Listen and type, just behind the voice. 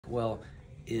Well,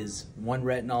 is one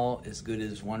retinol as good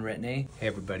as one Retin-A? Hey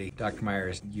everybody, Dr.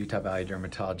 Myers, Utah Valley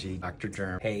Dermatology, Dr.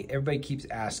 Derm. Hey, everybody keeps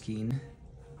asking,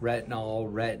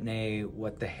 retinol, Retin-A,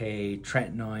 what the hey,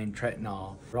 tretinoin,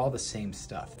 tretinol, they're all the same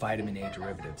stuff, vitamin A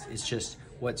derivatives. It's just,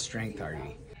 what strength are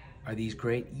you? Are these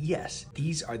great? Yes,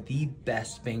 these are the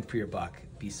best bang for your buck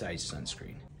besides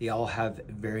sunscreen. They all have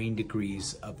varying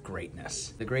degrees of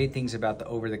greatness. The great things about the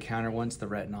over-the-counter ones, the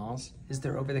retinols, is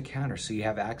they're over-the-counter, so you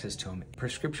have access to them.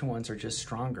 Prescription ones are just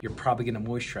stronger. You're probably gonna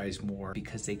moisturize more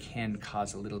because they can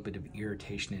cause a little bit of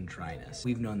irritation and dryness.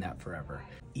 We've known that forever.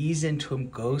 Ease into them,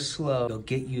 go slow, you'll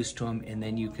get used to them, and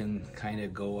then you can kind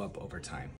of go up over time.